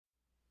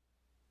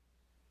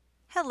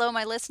Hello,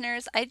 my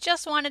listeners. I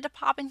just wanted to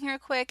pop in here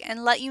quick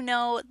and let you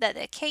know that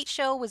The Kate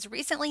Show was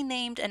recently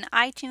named an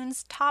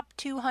iTunes Top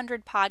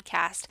 200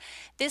 podcast.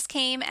 This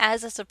came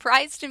as a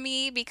surprise to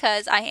me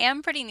because I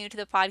am pretty new to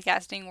the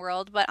podcasting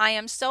world, but I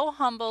am so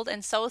humbled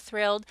and so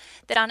thrilled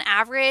that on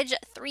average,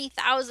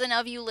 3,000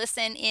 of you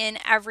listen in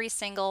every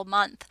single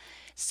month.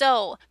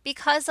 So,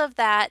 because of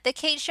that, The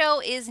Kate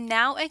Show is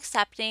now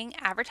accepting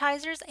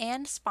advertisers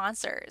and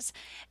sponsors.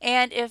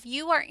 And if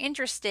you are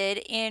interested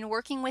in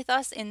working with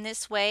us in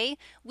this way,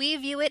 we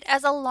view it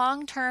as a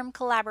long term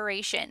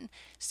collaboration.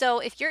 So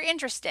if you're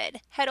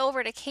interested, head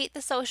over to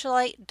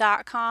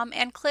katethesocialite.com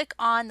and click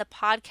on the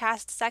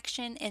podcast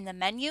section in the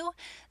menu.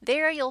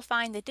 There you'll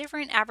find the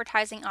different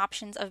advertising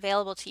options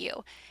available to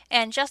you.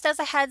 And just as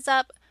a heads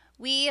up,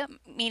 we,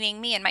 meaning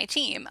me and my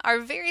team, are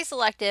very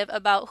selective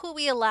about who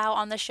we allow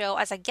on the show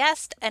as a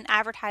guest, an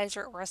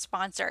advertiser, or a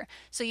sponsor,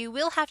 so you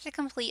will have to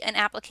complete an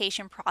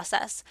application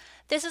process.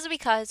 This is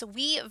because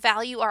we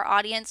value our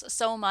audience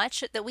so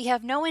much that we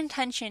have no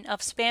intention of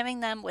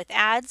spamming them with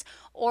ads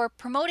or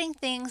promoting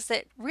things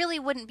that really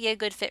wouldn't be a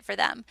good fit for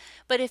them.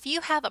 But if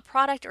you have a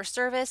product or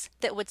service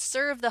that would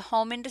serve the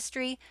home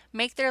industry,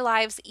 make their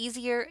lives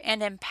easier,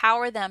 and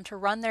empower them to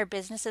run their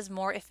businesses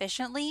more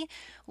efficiently,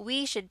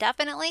 we should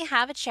definitely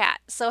have a chat.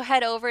 So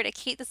head over to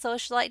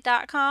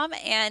katethesocialite.com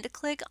and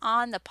click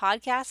on the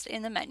podcast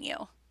in the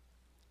menu.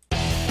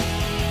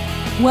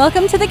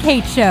 Welcome to The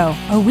Kate Show,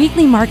 a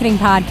weekly marketing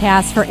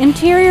podcast for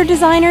interior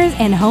designers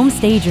and home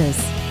stagers.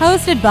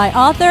 Hosted by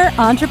author,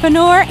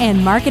 entrepreneur,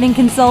 and marketing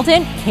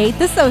consultant, Kate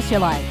the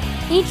Socialite.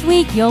 Each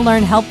week, you'll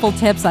learn helpful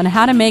tips on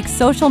how to make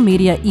social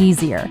media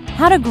easier,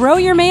 how to grow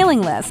your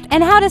mailing list,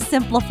 and how to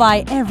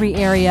simplify every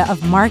area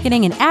of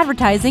marketing and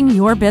advertising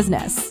your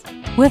business.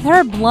 With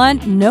her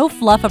blunt,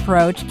 no-fluff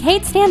approach,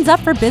 Kate stands up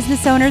for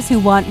business owners who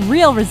want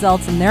real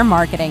results in their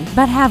marketing,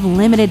 but have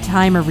limited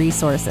time or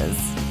resources.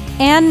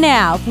 And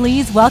now,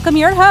 please welcome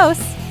your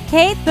host,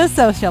 Kate the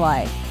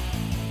Socialite.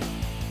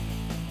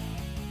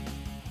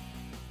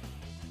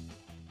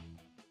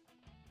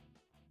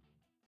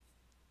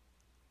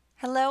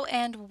 Hello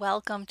and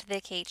welcome to The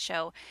Kate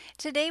Show.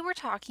 Today we're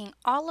talking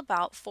all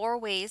about 4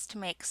 ways to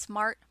make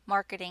smart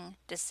marketing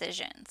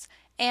decisions.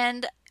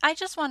 And I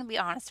just want to be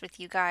honest with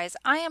you guys.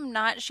 I am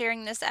not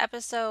sharing this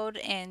episode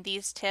and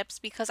these tips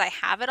because I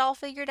have it all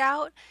figured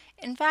out.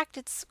 In fact,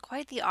 it's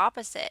quite the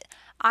opposite.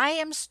 I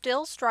am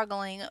still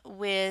struggling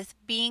with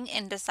being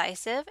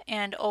indecisive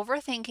and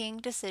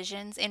overthinking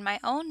decisions in my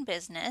own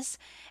business.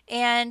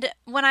 And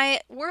when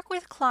I work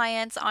with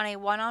clients on a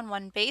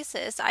one-on-one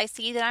basis, I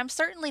see that I'm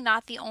certainly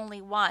not the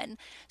only one.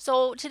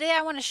 So today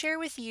I want to share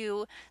with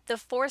you the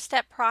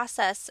 4-step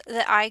process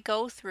that I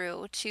go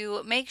through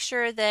to make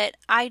sure that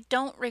I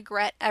don't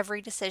regret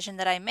every decision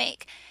that I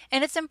make.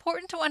 And it's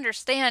important to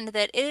understand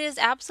that it is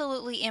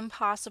absolutely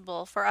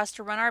impossible for us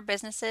to run our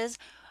businesses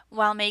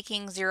while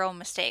making 0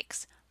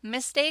 mistakes.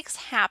 Mistakes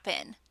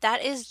happen.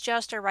 That is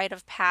just a rite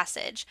of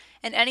passage.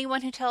 And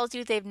anyone who tells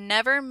you they've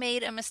never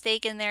made a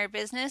mistake in their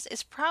business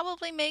is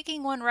probably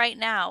making one right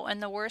now.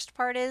 And the worst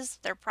part is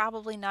they're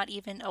probably not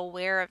even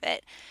aware of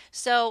it.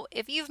 So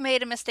if you've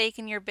made a mistake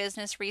in your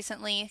business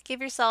recently,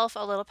 give yourself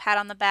a little pat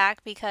on the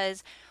back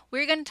because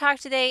we're going to talk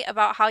today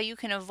about how you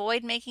can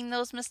avoid making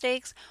those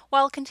mistakes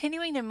while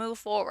continuing to move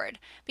forward.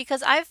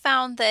 Because I've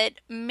found that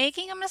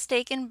making a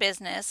mistake in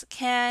business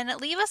can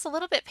leave us a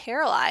little bit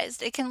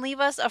paralyzed. It can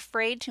leave us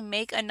afraid to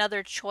make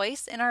another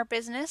choice in our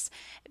business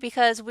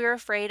because we're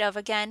afraid of,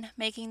 again,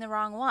 making the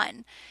wrong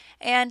one.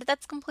 And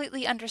that's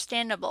completely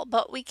understandable,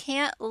 but we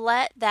can't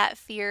let that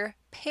fear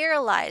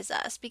paralyze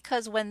us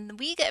because when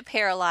we get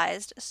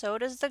paralyzed, so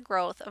does the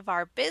growth of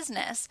our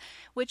business,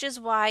 which is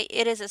why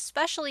it is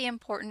especially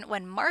important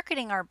when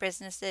marketing our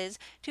businesses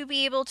to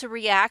be able to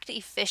react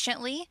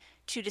efficiently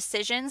to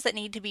decisions that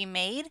need to be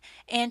made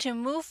and to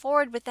move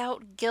forward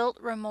without guilt,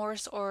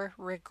 remorse, or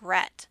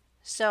regret.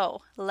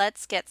 So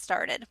let's get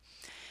started.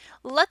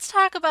 Let's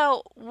talk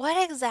about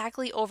what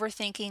exactly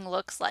overthinking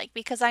looks like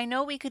because I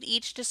know we could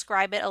each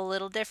describe it a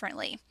little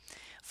differently.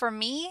 For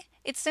me,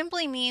 it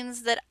simply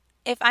means that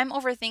if I'm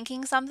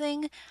overthinking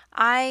something,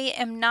 I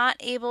am not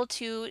able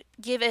to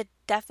give a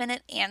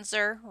definite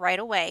answer right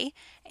away,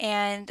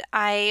 and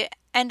I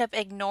end up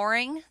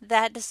ignoring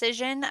that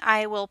decision.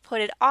 I will put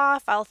it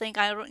off. I'll think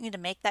I don't need to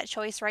make that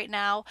choice right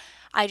now.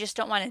 I just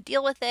don't want to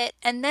deal with it.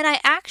 And then I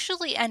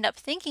actually end up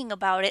thinking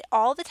about it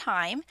all the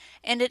time,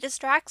 and it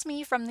distracts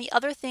me from the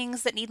other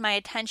things that need my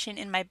attention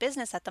in my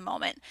business at the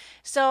moment.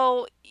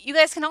 So you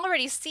guys can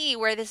already see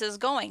where this is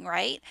going,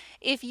 right?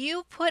 If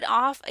you put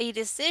off a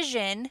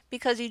decision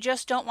because you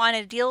just don't want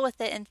to deal with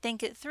it and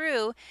think it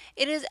through,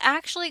 it is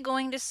actually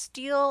going to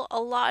steal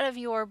a lot of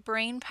your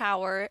brain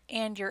power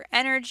and your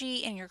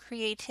energy and your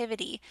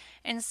creativity.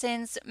 And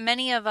since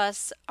many of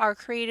us are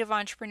creative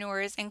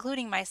entrepreneurs,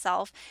 including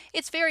myself,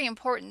 it's very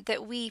important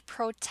that we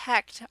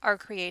protect our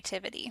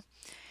creativity.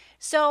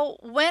 So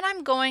when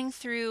I'm going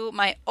through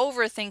my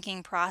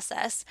overthinking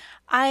process,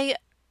 I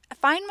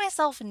find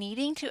myself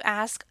needing to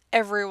ask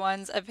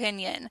everyone's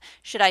opinion.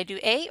 Should I do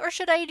A or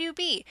should I do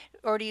B?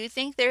 Or do you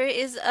think there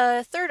is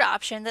a third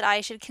option that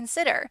I should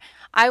consider?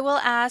 I will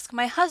ask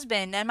my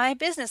husband and my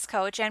business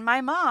coach and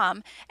my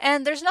mom.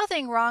 And there's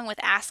nothing wrong with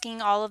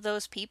asking all of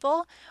those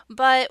people.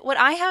 But what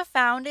I have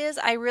found is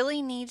I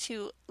really need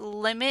to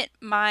limit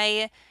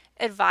my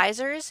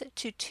advisors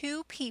to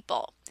two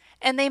people.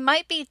 And they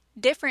might be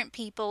different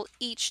people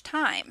each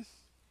time.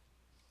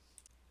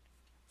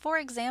 For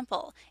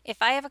example,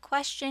 if I have a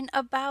question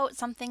about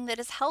something that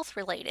is health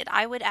related,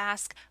 I would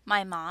ask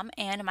my mom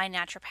and my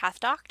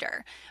naturopath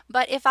doctor.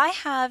 But if I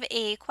have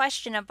a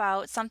question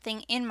about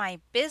something in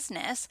my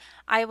business,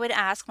 I would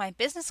ask my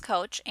business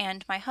coach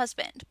and my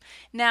husband.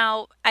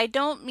 Now, I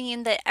don't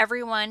mean that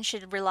everyone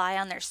should rely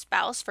on their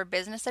spouse for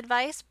business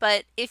advice,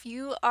 but if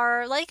you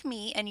are like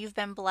me and you've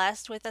been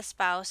blessed with a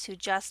spouse who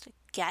just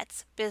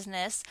gets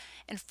business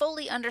and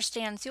fully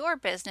understands your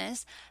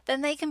business,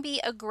 then they can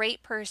be a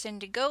great person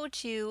to go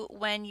to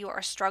when you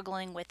are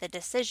struggling with a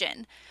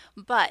decision.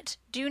 But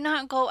do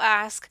not go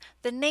ask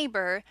the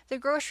neighbor, the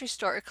grocery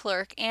store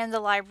clerk, and the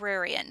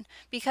librarian,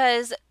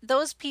 because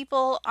those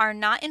people are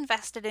not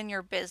invested in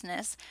your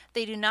business.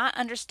 They do not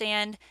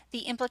understand the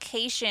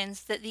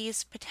implications that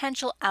these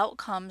potential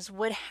outcomes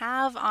would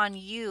have on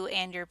you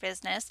and your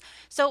business.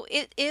 So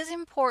it is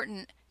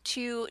important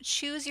to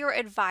choose your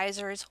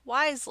advisors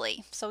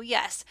wisely. So,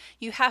 yes,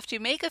 you have to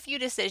make a few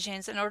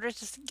decisions in order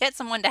to get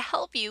someone to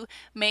help you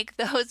make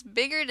those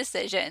bigger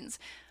decisions.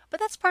 But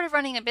that's part of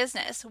running a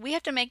business. We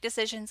have to make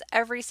decisions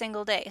every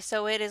single day.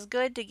 So, it is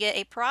good to get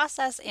a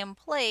process in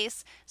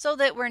place so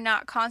that we're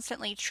not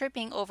constantly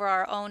tripping over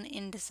our own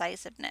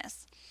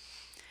indecisiveness.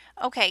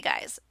 Okay,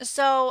 guys,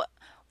 so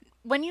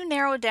when you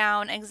narrow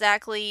down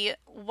exactly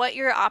what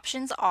your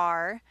options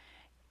are,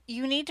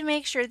 you need to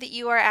make sure that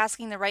you are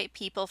asking the right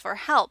people for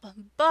help.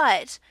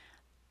 But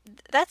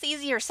that's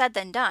easier said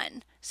than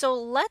done. So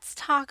let's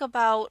talk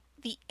about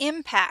the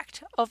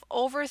impact of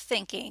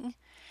overthinking,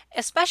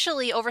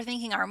 especially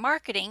overthinking our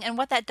marketing and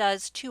what that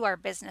does to our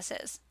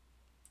businesses.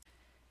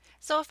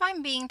 So, if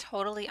I'm being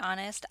totally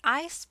honest,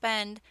 I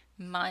spend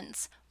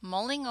months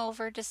mulling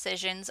over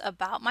decisions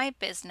about my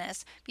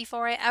business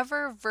before I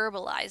ever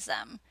verbalize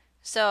them.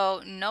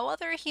 So, no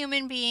other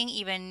human being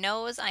even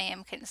knows I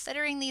am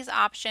considering these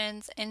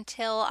options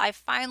until I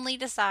finally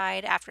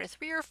decide after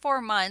 3 or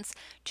 4 months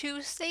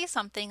to say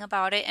something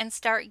about it and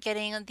start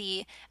getting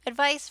the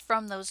advice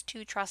from those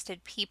two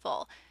trusted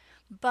people.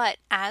 But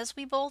as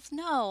we both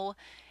know,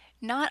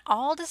 not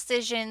all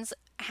decisions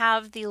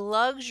have the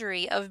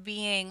luxury of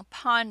being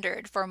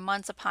pondered for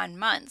months upon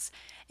months.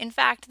 In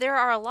fact, there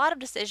are a lot of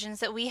decisions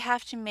that we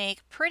have to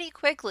make pretty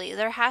quickly.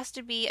 There has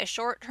to be a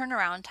short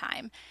turnaround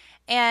time.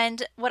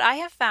 And what I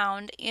have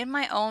found in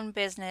my own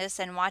business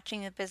and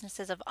watching the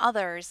businesses of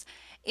others,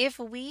 if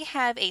we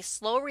have a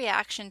slow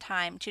reaction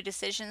time to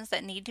decisions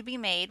that need to be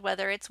made,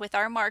 whether it's with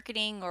our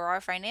marketing or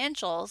our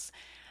financials,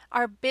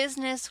 our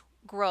business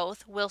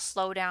growth will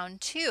slow down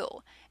too.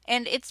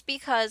 And it's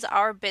because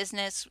our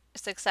business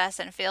success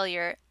and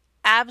failure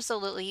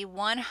absolutely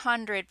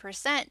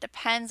 100%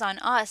 depends on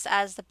us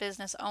as the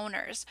business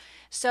owners.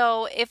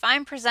 So if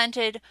I'm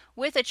presented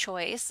with a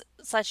choice,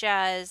 such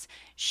as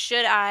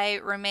should I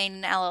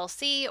remain an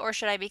LLC or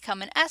should I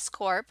become an S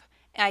Corp?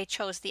 I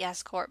chose the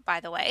S Corp, by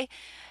the way.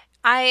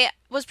 I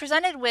was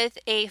presented with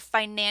a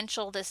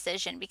financial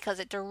decision because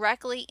it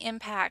directly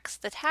impacts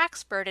the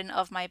tax burden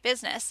of my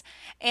business.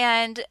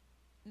 And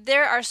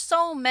there are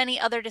so many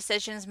other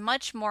decisions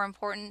much more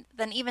important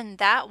than even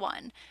that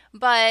one.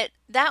 But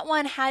that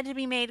one had to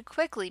be made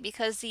quickly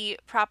because the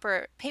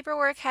proper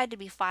paperwork had to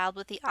be filed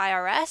with the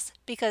IRS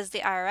because the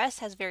IRS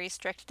has very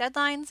strict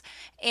deadlines.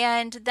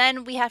 And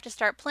then we have to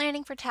start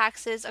planning for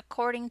taxes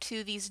according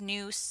to these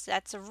new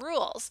sets of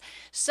rules.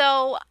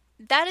 So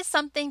that is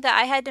something that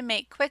I had to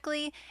make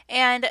quickly,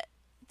 and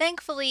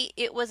thankfully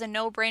it was a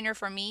no-brainer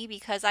for me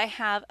because I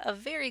have a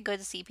very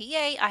good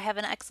CPA, I have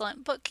an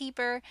excellent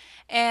bookkeeper,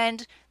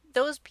 and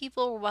those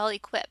people were well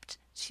equipped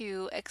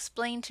to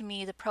explain to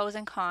me the pros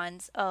and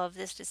cons of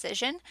this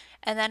decision,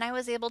 and then I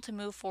was able to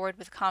move forward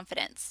with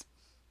confidence.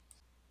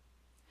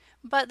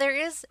 But there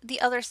is the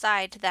other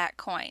side to that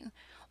coin.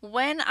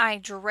 When I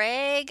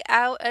drag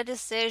out a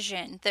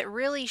decision that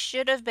really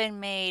should have been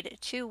made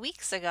 2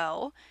 weeks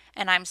ago,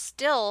 and I'm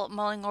still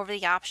mulling over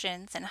the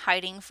options and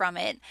hiding from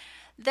it,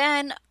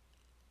 then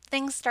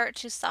things start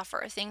to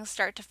suffer. Things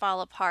start to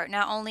fall apart.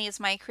 Not only is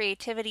my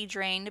creativity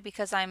drained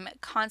because I'm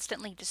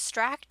constantly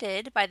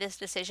distracted by this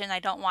decision I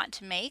don't want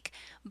to make,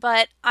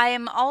 but I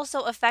am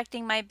also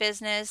affecting my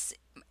business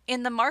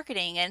in the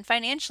marketing and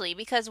financially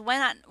because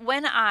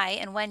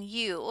when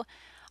you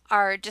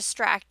are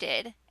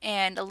distracted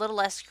and a little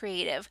less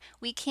creative,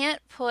 we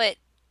can't put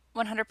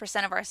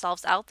 100% of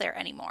ourselves out there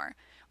anymore.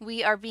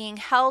 We are being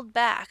held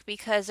back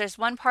because there's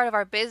one part of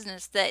our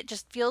business that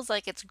just feels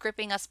like it's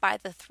gripping us by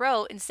the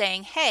throat and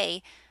saying,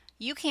 hey,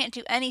 you can't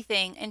do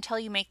anything until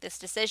you make this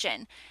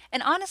decision.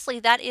 And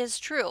honestly, that is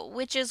true,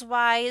 which is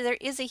why there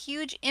is a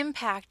huge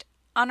impact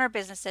on our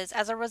businesses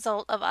as a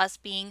result of us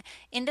being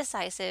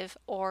indecisive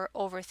or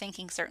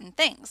overthinking certain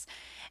things.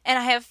 And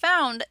I have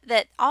found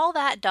that all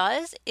that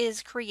does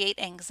is create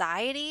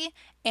anxiety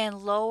and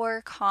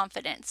lower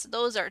confidence.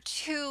 Those are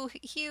two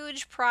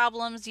huge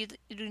problems you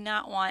do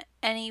not want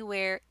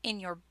anywhere in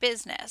your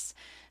business.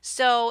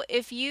 So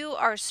if you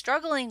are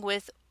struggling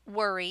with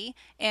worry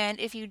and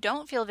if you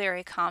don't feel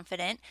very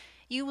confident,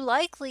 you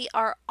likely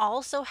are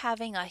also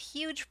having a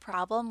huge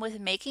problem with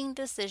making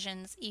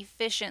decisions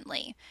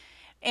efficiently.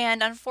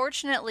 And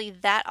unfortunately,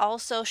 that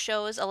also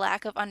shows a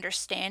lack of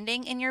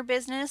understanding in your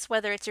business,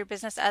 whether it's your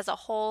business as a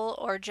whole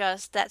or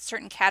just that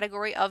certain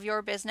category of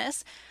your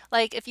business.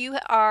 Like if you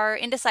are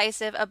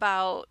indecisive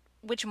about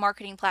which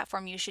marketing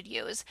platform you should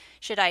use.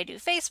 Should I do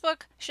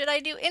Facebook? Should I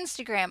do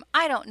Instagram?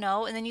 I don't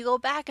know. And then you go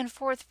back and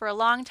forth for a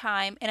long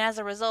time, and as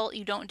a result,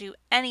 you don't do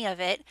any of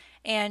it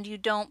and you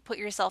don't put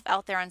yourself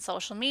out there on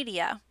social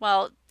media.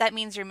 Well, that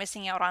means you're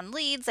missing out on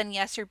leads, and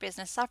yes, your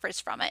business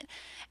suffers from it.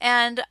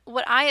 And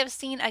what I have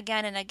seen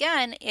again and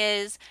again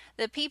is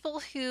the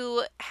people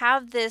who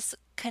have this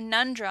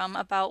conundrum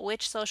about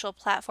which social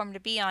platform to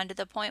be on to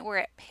the point where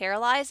it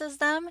paralyzes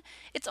them,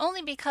 it's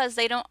only because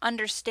they don't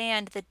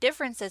understand the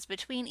differences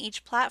between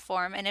each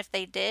platform. And if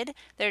they did,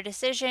 their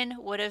decision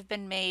would have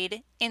been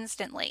made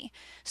instantly.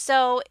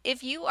 So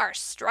if you are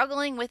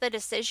struggling with a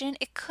decision,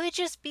 it could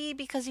just be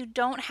because you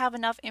don't have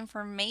enough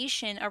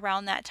information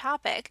around that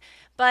topic.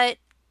 But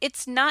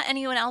it's not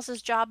anyone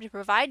else's job to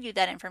provide you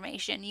that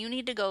information. You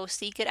need to go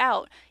seek it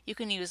out. You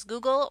can use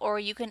Google or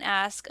you can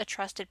ask a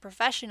trusted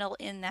professional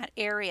in that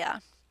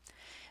area.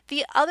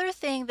 The other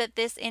thing that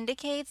this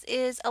indicates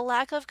is a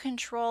lack of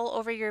control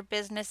over your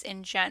business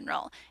in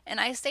general. And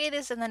I say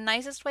this in the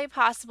nicest way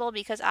possible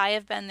because I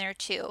have been there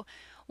too.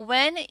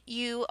 When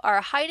you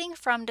are hiding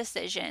from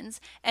decisions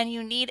and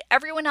you need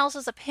everyone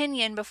else's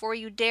opinion before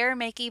you dare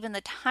make even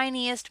the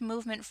tiniest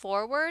movement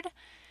forward,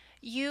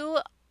 you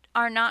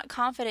are not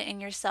confident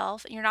in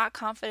yourself. You're not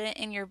confident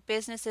in your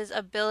business's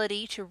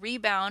ability to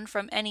rebound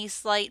from any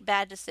slight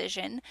bad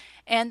decision.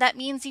 And that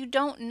means you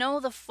don't know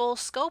the full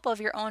scope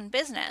of your own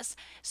business.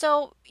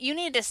 So you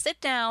need to sit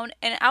down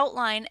and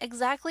outline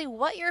exactly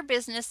what your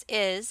business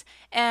is.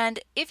 And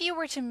if you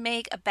were to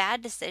make a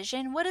bad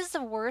decision, what is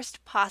the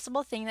worst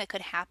possible thing that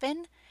could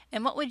happen?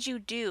 And what would you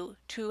do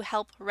to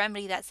help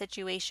remedy that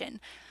situation?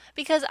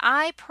 Because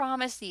I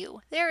promise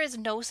you, there is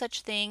no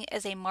such thing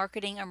as a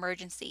marketing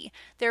emergency.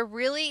 There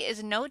really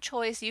is no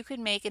choice you could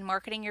make in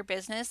marketing your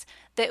business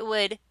that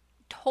would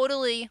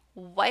totally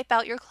wipe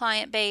out your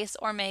client base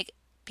or make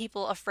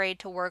people afraid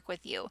to work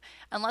with you.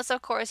 Unless,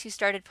 of course, you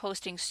started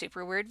posting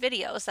super weird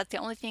videos. That's the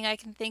only thing I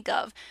can think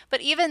of.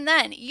 But even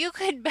then, you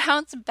could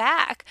bounce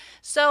back.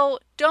 So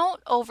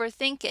don't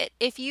overthink it.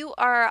 If you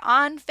are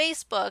on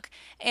Facebook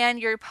and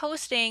you're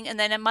posting, and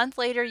then a month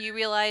later you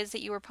realize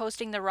that you were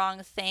posting the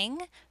wrong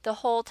thing the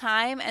whole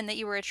time and that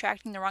you were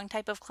attracting the wrong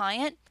type of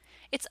client,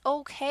 it's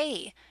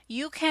okay.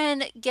 You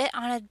can get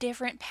on a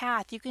different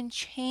path. You can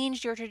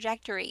change your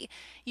trajectory.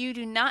 You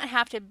do not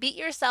have to beat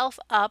yourself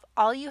up.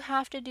 All you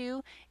have to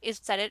do is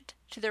set it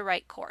to the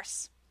right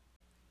course.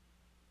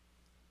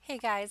 Hey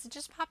guys,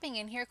 just popping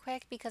in here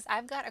quick because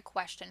I've got a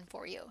question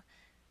for you.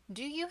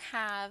 Do you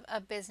have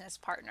a business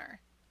partner?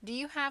 Do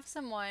you have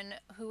someone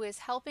who is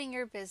helping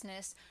your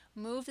business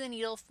move the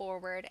needle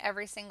forward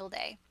every single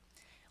day?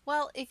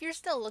 Well, if you're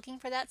still looking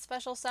for that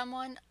special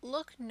someone,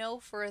 look no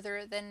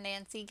further than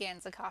Nancy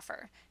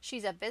Ganzikoffer.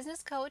 She's a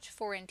business coach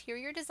for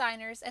interior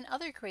designers and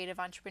other creative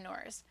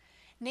entrepreneurs.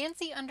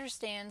 Nancy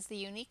understands the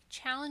unique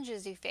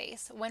challenges you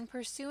face when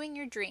pursuing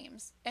your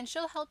dreams, and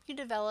she'll help you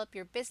develop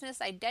your business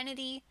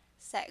identity,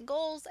 set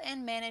goals,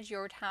 and manage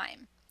your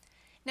time.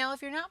 Now,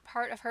 if you're not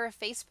part of her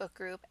Facebook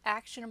group,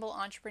 Actionable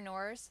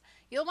Entrepreneurs,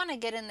 you'll want to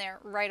get in there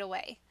right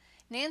away.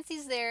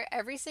 Nancy's there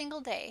every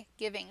single day,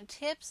 giving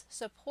tips,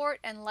 support,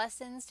 and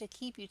lessons to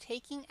keep you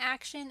taking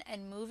action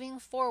and moving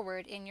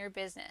forward in your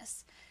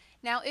business.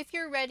 Now, if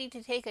you're ready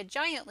to take a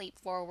giant leap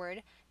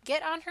forward,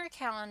 get on her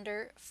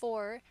calendar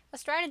for a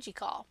strategy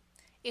call.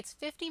 It's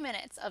 50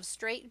 minutes of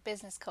straight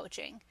business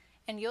coaching,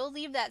 and you'll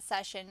leave that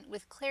session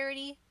with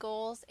clarity,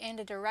 goals, and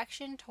a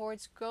direction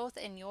towards growth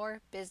in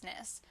your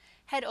business.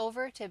 Head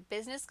over to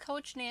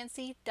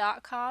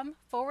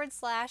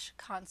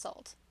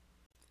businesscoachnancy.com/consult.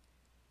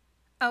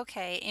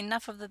 Okay,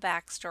 enough of the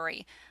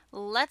backstory.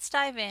 Let's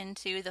dive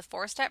into the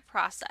 4-step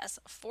process,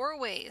 4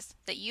 ways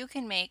that you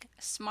can make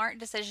smart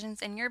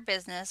decisions in your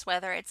business,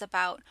 whether it's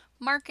about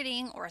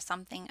marketing or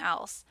something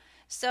else.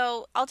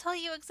 So I'll tell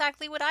you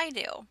exactly what I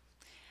do.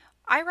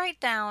 I write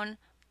down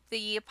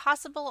the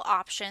possible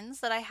options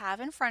that I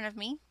have in front of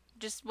me,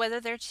 just whether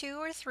they're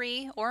 2 or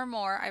 3 or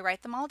more, I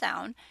write them all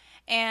down.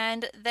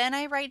 And then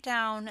I write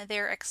down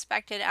their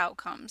expected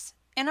outcomes.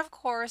 And of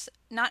course,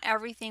 not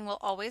everything will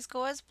always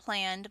go as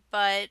planned,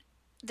 but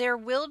there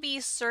will be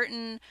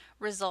certain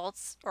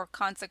results or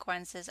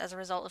consequences as a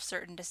result of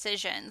certain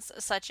decisions,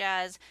 such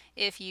as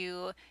if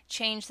you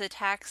change the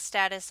tax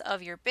status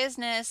of your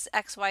business,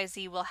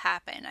 XYZ will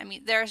happen. I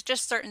mean, there's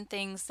just certain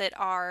things that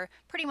are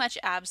pretty much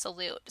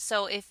absolute.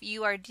 So if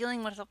you are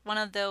dealing with one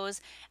of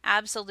those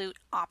absolute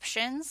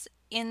options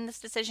in this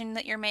decision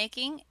that you're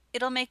making,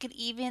 it'll make it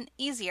even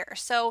easier.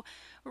 So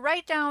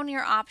write down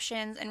your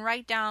options and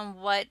write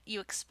down what you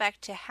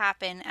expect to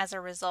happen as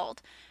a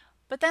result.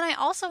 But then I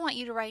also want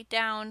you to write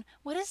down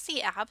what is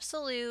the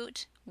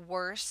absolute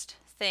worst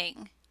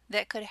thing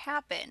that could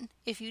happen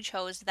if you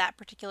chose that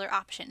particular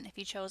option, if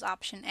you chose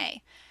option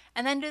A.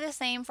 And then do the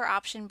same for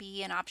option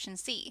B and option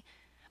C.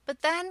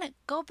 But then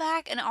go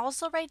back and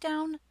also write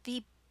down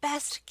the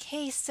best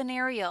case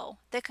scenario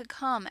that could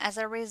come as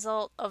a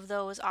result of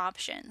those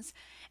options.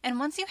 And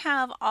once you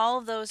have all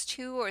of those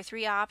 2 or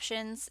 3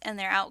 options and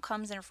their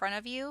outcomes in front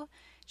of you,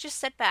 just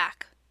sit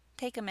back,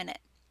 take a minute,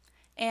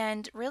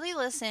 and really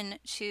listen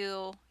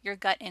to your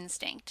gut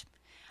instinct.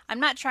 I'm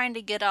not trying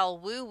to get all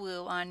woo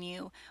woo on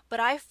you,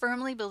 but I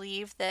firmly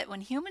believe that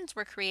when humans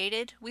were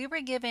created, we were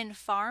given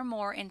far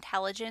more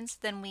intelligence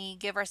than we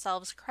give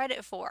ourselves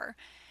credit for.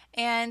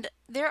 And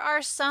there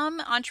are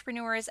some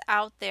entrepreneurs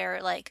out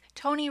there like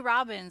Tony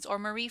Robbins or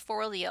Marie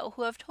Forleo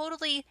who have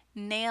totally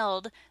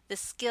nailed the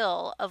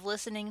skill of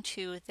listening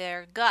to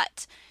their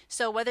gut.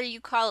 So whether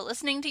you call it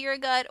listening to your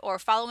gut or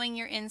following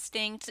your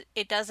instinct,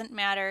 it doesn't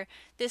matter.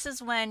 This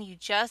is when you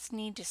just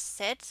need to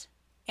sit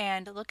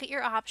and look at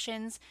your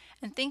options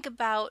and think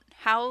about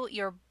how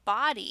your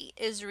body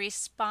is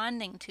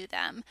responding to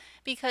them,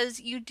 because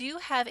you do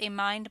have a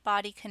mind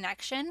body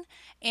connection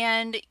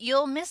and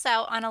you'll miss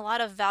out on a lot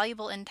of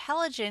valuable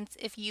intelligence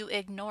if you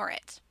ignore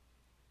it.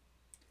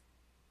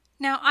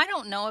 Now, I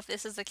don't know if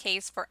this is the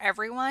case for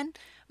everyone,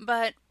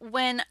 but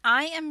when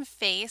I am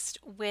faced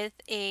with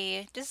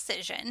a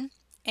decision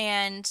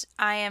and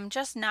I am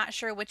just not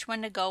sure which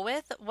one to go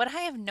with, what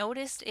I have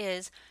noticed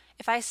is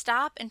if I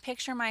stop and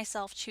picture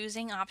myself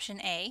choosing option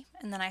A,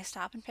 and then I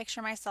stop and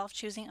picture myself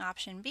choosing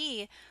option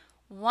B,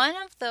 one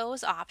of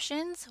those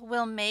options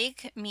will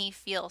make me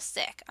feel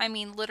sick. I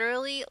mean,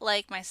 literally,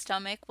 like my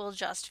stomach will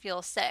just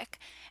feel sick.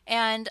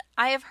 And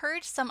I have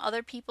heard some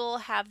other people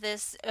have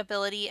this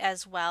ability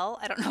as well.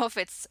 I don't know if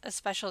it's a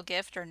special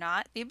gift or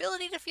not. The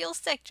ability to feel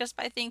sick just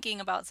by thinking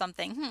about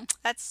something.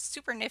 That's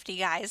super nifty,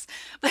 guys.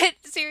 But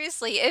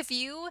seriously, if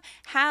you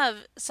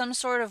have some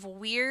sort of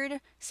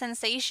weird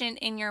sensation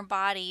in your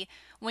body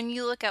when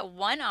you look at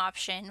one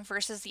option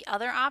versus the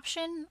other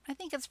option, I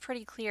think it's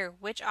pretty clear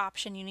which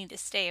option you need to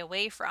stay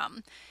away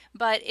from.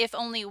 But if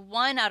only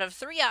 1 out of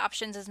 3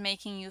 options is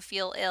making you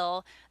feel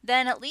ill,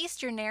 then at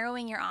least you're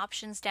narrowing your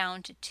options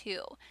down to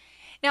 2.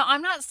 Now,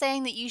 I'm not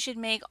saying that you should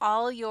make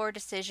all your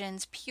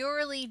decisions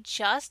purely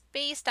just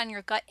based on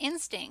your gut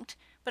instinct,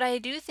 but I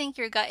do think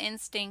your gut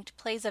instinct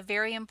plays a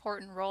very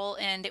important role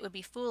and it would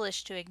be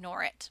foolish to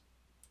ignore it.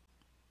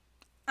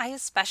 I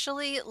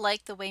especially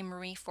like the way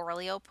Marie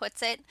Forleo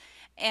puts it.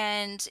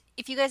 And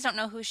if you guys don't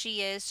know who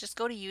she is, just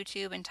go to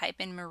YouTube and type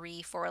in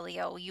Marie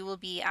Forleo. You will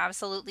be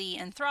absolutely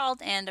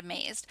enthralled and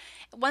amazed.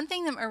 One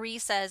thing that Marie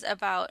says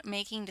about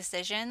making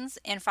decisions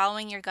and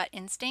following your gut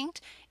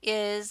instinct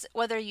is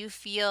whether you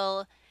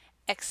feel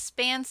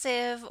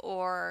expansive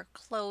or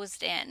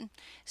closed in.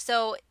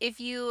 So if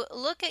you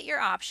look at your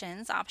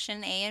options,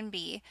 option A and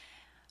B,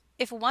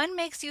 if one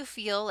makes you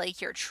feel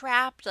like you're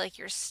trapped, like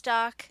you're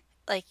stuck,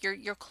 like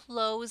you're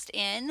closed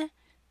in,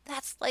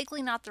 that's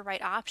likely not the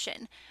right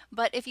option.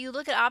 But if you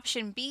look at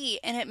option B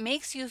and it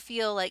makes you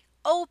feel like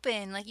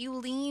open, like you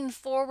lean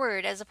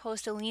forward as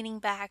opposed to leaning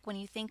back when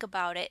you think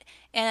about it,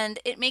 and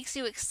it makes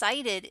you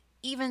excited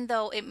even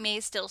though it may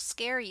still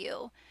scare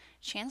you,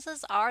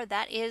 chances are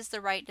that is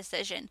the right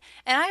decision.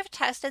 And I've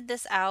tested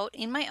this out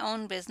in my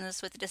own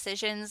business with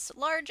decisions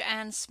large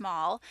and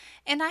small,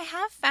 and I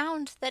have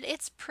found that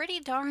it's pretty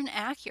darn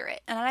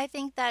accurate. And I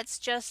think that's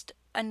just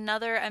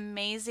another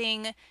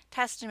amazing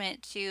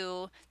testament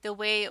to the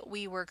way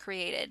we were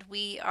created.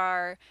 We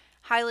are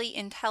highly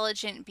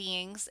intelligent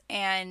beings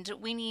and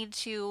we need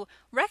to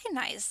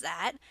recognize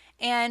that.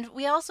 And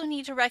we also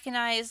need to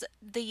recognize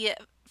the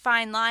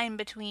fine line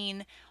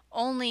between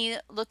only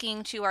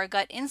looking to our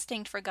gut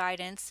instinct for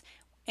guidance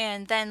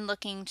and then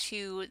looking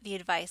to the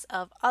advice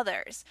of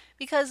others.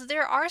 Because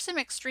there are some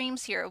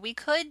extremes here. We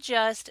could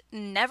just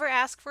never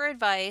ask for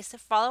advice,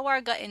 follow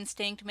our gut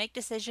instinct, make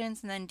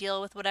decisions, and then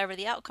deal with whatever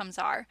the outcomes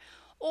are.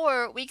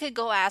 Or we could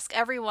go ask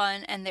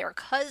everyone and their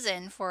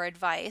cousin for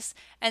advice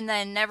and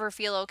then never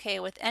feel okay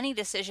with any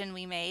decision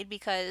we made,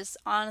 because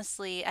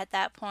honestly, at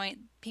that point,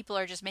 people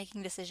are just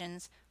making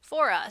decisions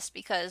for us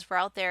because we're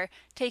out there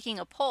taking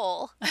a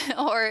poll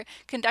or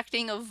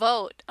conducting a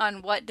vote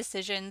on what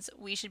decisions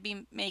we should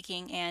be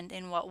making and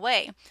in what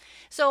way.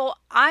 So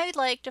I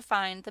like to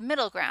find the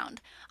middle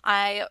ground.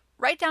 I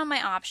write down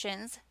my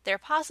options, their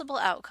possible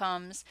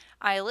outcomes,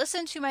 I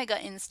listen to my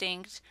gut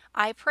instinct,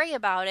 I pray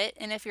about it,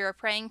 and if you're a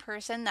praying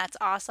person, that's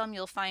awesome.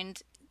 You'll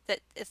find that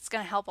it's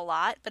going to help a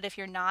lot. But if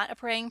you're not a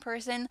praying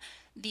person,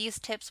 these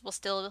tips will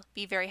still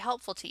be very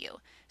helpful to you.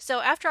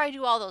 So after I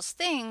do all those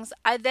things,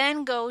 I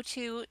then go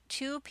to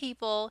 2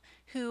 people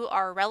who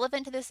are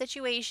relevant to the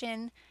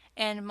situation,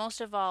 and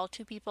most of all,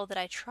 2 people that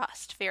I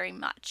trust very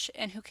much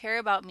and who care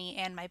about me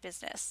and my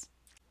business.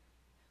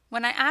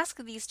 When I ask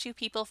these 2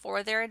 people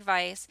for their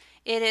advice,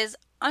 it is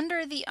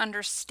under the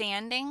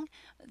understanding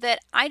that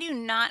I do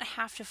not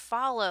have to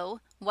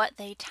follow what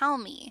they tell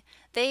me.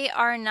 They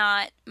are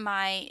not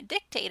my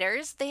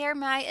dictators, they are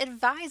my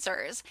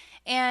advisors.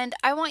 And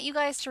I want you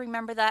guys to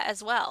remember that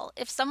as well.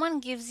 If someone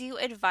gives you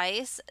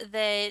advice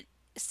that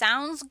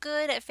sounds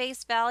good at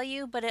face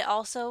value, but it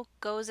also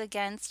goes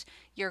against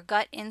your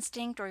gut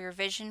instinct or your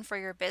vision for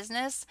your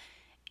business,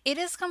 it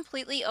is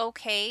completely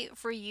okay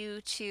for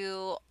you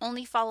to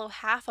only follow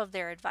half of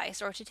their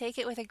advice or to take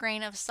it with a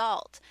grain of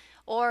salt.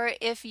 Or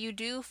if you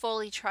do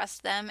fully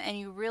trust them and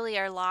you really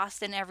are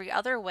lost in every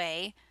other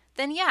way,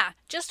 then yeah,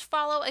 just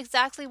follow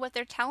exactly what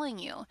they're telling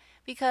you.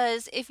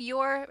 Because if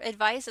your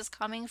advice is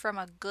coming from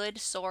a good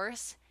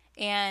source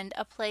and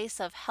a place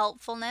of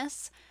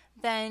helpfulness,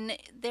 then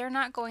they're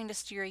not going to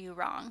steer you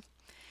wrong.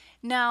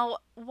 Now,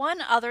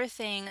 one other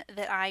thing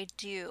that I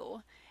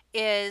do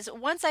is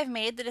once I've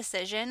made the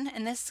decision,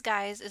 and this,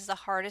 guys, is the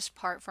hardest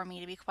part for me,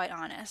 to be quite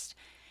honest,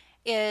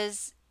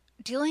 is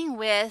dealing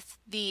with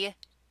the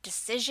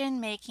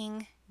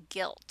decision-making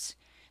guilt.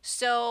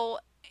 So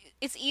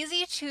it's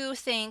easy to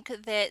think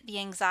that the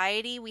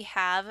anxiety we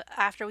have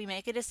after we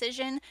make a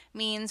decision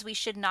means we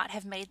should not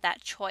have made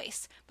that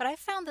choice. But I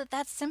found that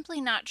that's simply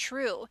not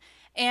true.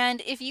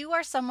 And if you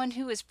are someone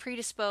who is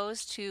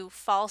predisposed to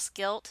false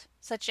guilt,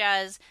 such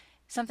as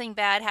something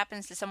bad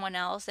happens to someone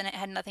else and it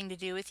had nothing to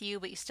do with you,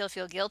 but you still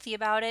feel guilty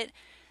about it,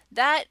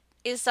 that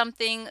is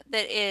something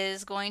that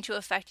is going to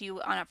affect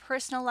you on a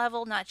personal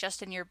level, not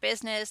just in your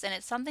business, and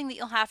it's something that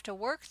you'll have to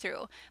work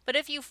through. But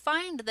if you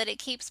find that it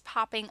keeps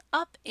popping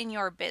up in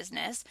your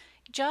business,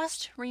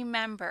 just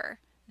remember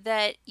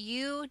that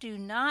you do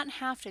not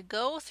have to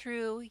go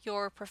through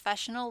your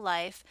professional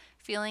life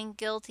feeling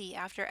guilty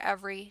after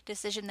every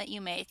decision that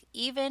you make,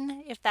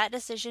 even if that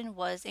decision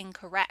was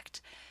incorrect.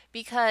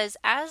 Because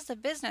as the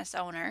business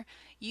owner,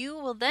 you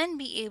will then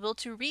be able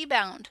to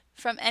rebound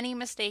from any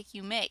mistake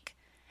you make.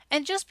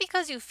 And just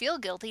because you feel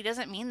guilty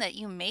doesn't mean that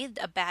you made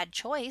a bad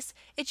choice.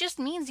 It just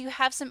means you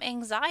have some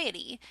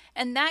anxiety,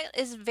 and that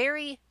is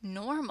very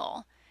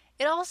normal.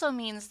 It also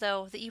means,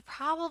 though, that you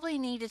probably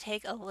need to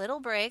take a little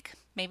break,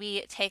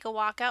 maybe take a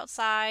walk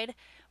outside,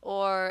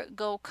 or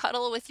go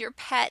cuddle with your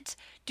pet.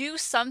 Do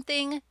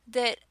something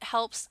that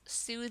helps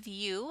soothe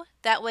you.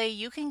 That way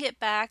you can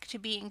get back to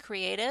being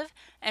creative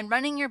and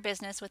running your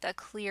business with a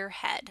clear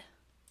head.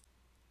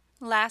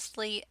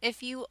 Lastly,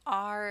 if you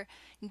are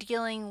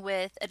dealing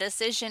with a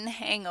decision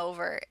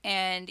hangover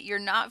and you're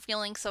not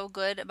feeling so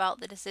good about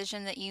the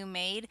decision that you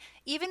made,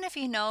 even if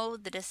you know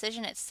the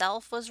decision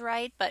itself was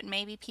right, but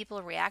maybe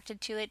people reacted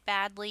to it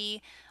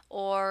badly,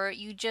 or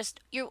you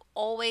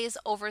always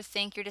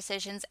overthink your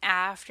decisions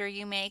after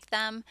you make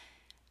them,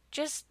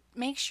 just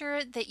make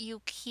sure that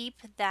you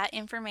keep that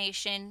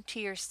information to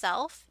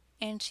yourself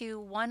and to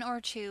 1 or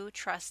 2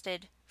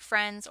 trusted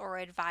friends or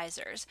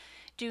advisors.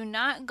 Do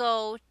not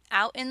go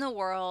out in the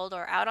world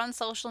or out on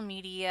social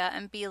media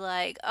and be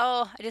like,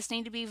 oh, I just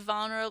need to be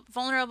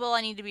vulnerable.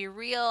 I need to be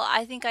real.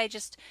 I think I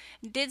just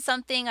did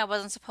something I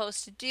wasn't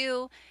supposed to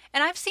do.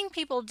 And I've seen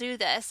people do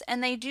this,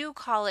 and they do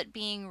call it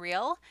being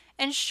real.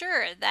 And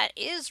sure, that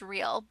is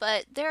real,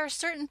 but there are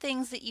certain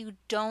things that you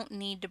don't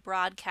need to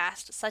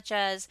broadcast, such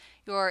as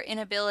your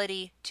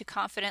inability to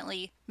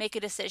confidently make a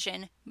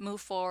decision,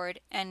 move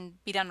forward,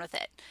 and be done with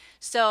it.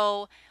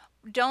 So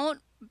don't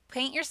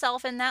paint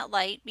yourself in that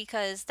light,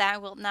 because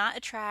that will not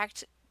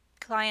attract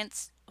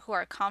clients who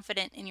are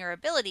confident in your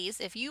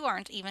abilities if you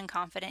aren't even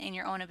confident in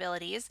your own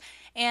abilities.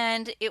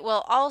 And it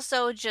will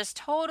also just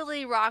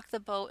totally rock the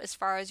boat as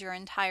far as your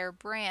entire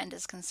brand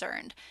is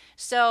concerned.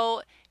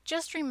 So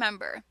just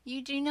remember,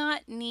 you do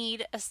not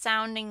need a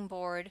sounding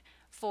board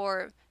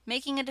for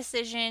making a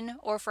decision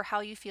or for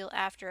how you feel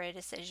after a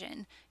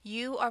decision.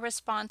 You are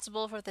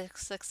responsible for the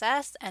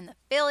success and the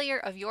failure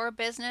of your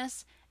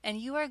business, and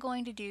you are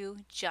going to do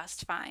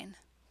just fine.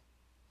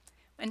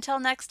 Until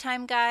next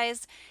time,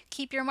 guys,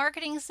 keep your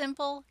marketing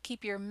simple,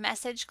 keep your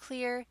message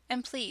clear,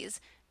 and please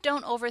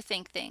don't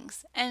overthink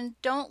things, and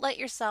don't let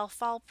yourself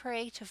fall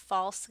prey to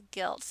false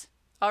guilt.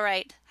 All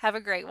right, have a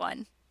great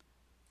one.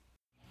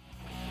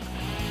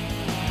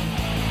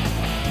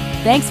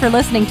 Thanks for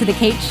listening to The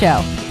Kate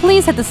Show.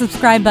 Please hit the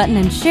subscribe button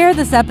and share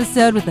this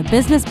episode with a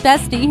business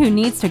bestie who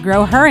needs to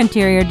grow her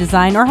interior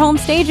design or home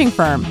staging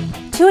firm.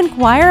 To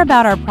inquire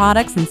about our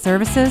products and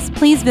services,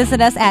 please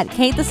visit us at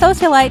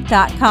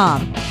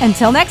katethesocialite.com.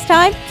 Until next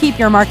time, keep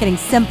your marketing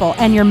simple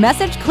and your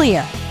message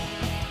clear.